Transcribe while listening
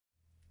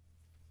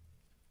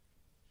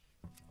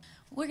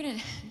We're going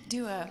to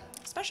do a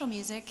special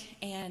music,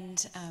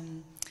 and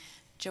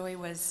Joey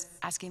was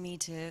asking me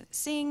to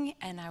sing,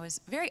 and I was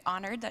very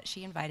honored that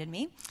she invited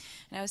me.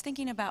 And I was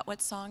thinking about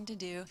what song to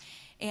do,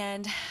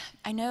 and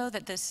I know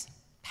that this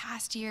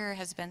past year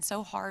has been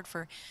so hard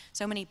for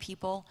so many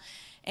people,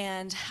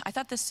 and I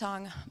thought this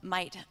song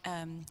might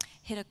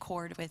hit a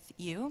chord with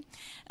you.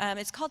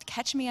 It's called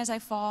Catch Me As I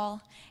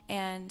Fall,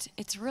 and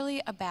it's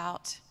really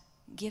about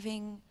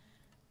giving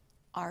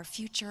our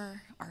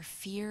future, our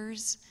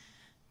fears,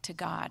 to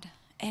God.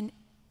 And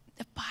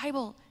the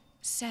Bible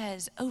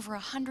says over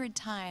 100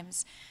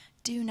 times,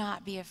 do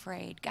not be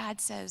afraid.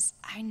 God says,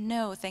 I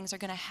know things are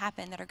going to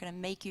happen that are going to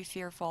make you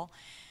fearful.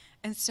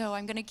 And so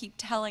I'm going to keep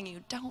telling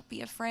you, don't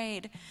be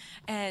afraid.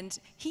 And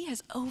he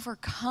has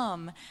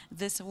overcome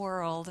this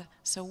world.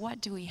 So what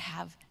do we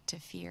have to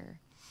fear?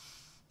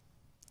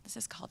 This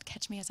is called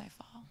Catch Me As I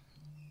Fall.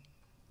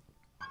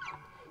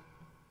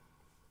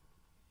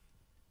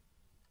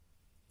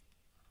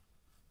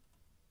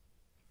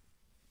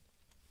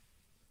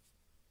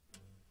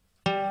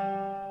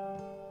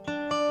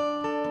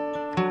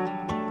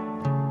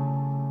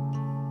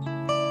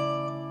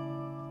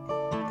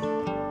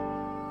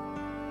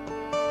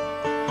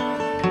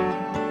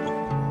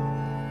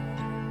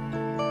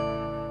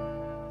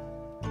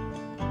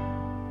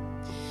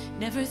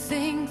 Never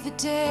think the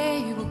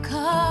day will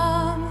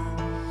come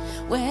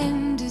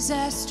when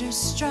disaster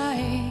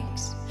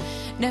strikes.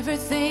 Never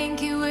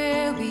think it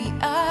will be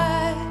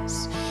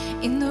us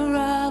in the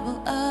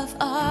rubble of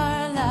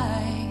our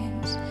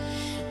lives,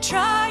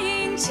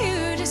 trying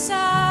to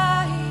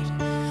decide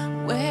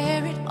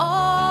where it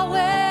all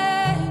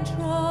went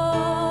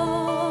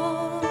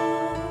wrong.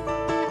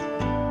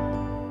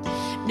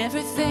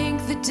 Never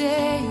think the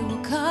day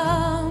will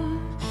come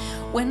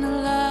when a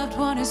loved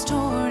one is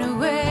torn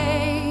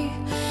away,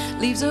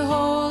 leaves a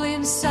hole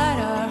inside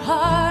our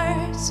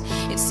hearts.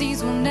 It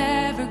seems we'll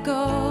never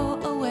go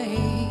away.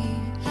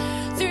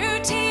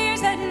 Through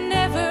tears that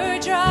never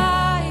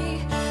dry,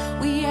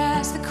 we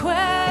ask the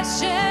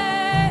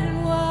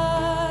question,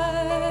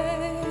 why?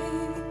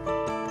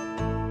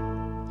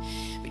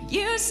 But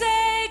you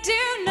say,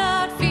 do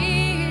not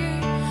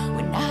fear,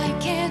 when I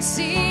can't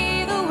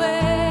see the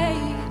way.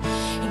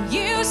 And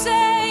you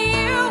say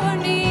you are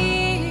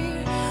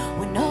near,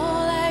 when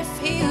all I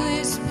feel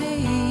is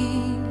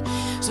pain.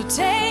 So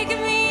take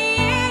me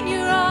in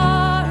your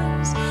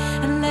arms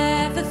and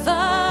let the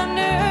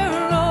thunder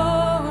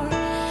roar.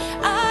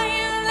 I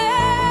am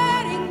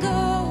letting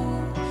go,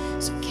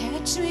 so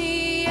catch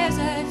me as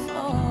I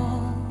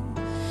fall.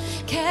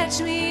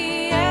 Catch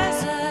me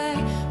as I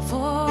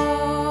fall.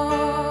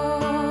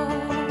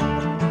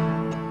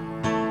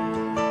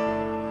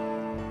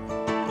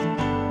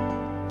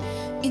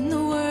 In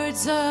the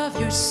words of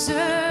your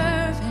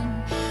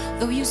servant,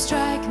 though you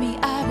strike me,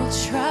 I will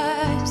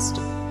trust.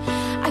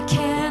 I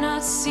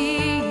cannot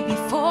see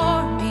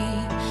before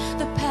me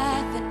the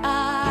path that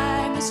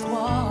I must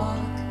walk.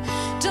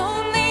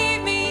 Don't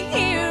leave me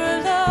here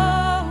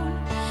alone.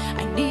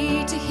 I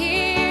need to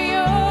hear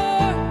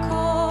your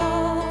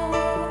call.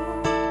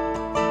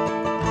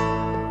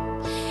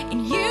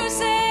 And you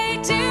say,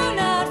 do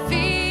not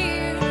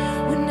fear,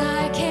 when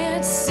I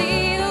can't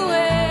see the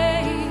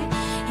way.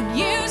 And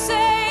you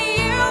say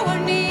you are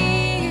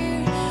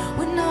near,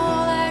 when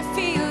all I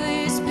feel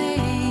is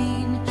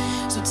pain.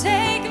 So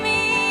take me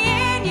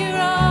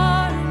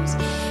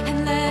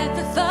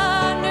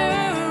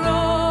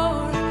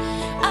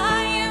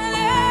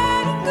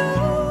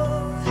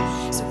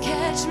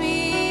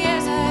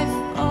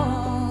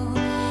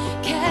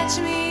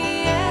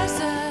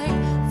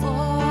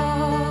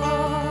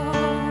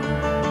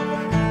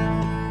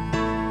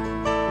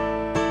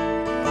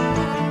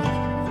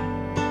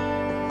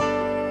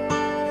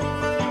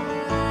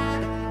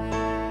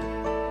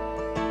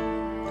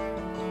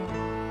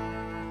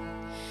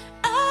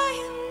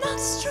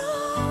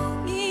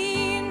strong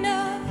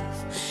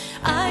enough.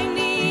 I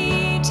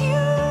need you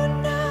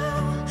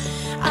now.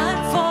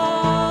 I'm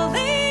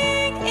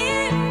falling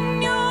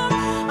in your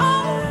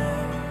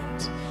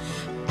arms.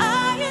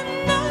 I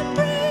am not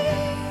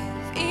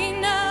brave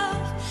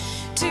enough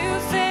to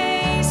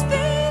face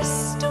this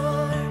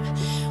storm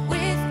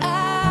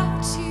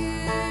without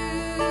you.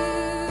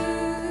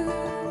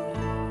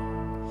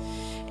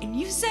 And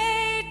you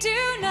say,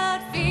 do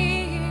not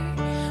fear,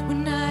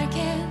 when I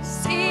can't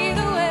see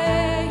the way.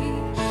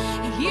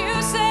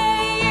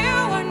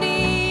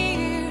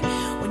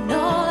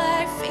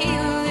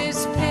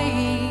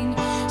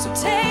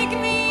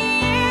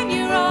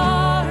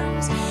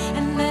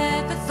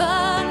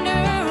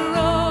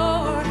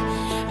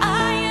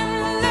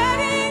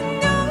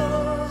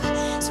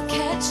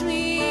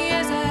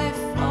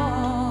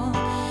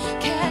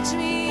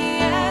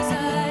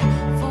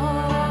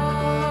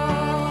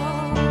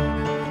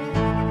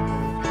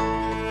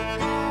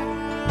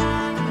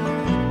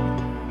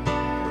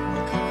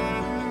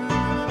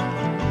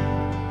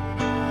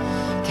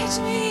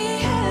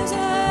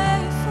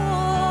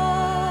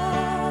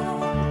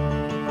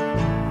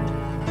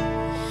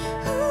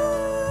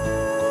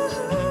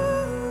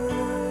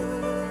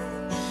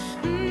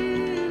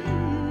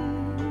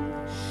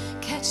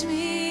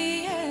 see.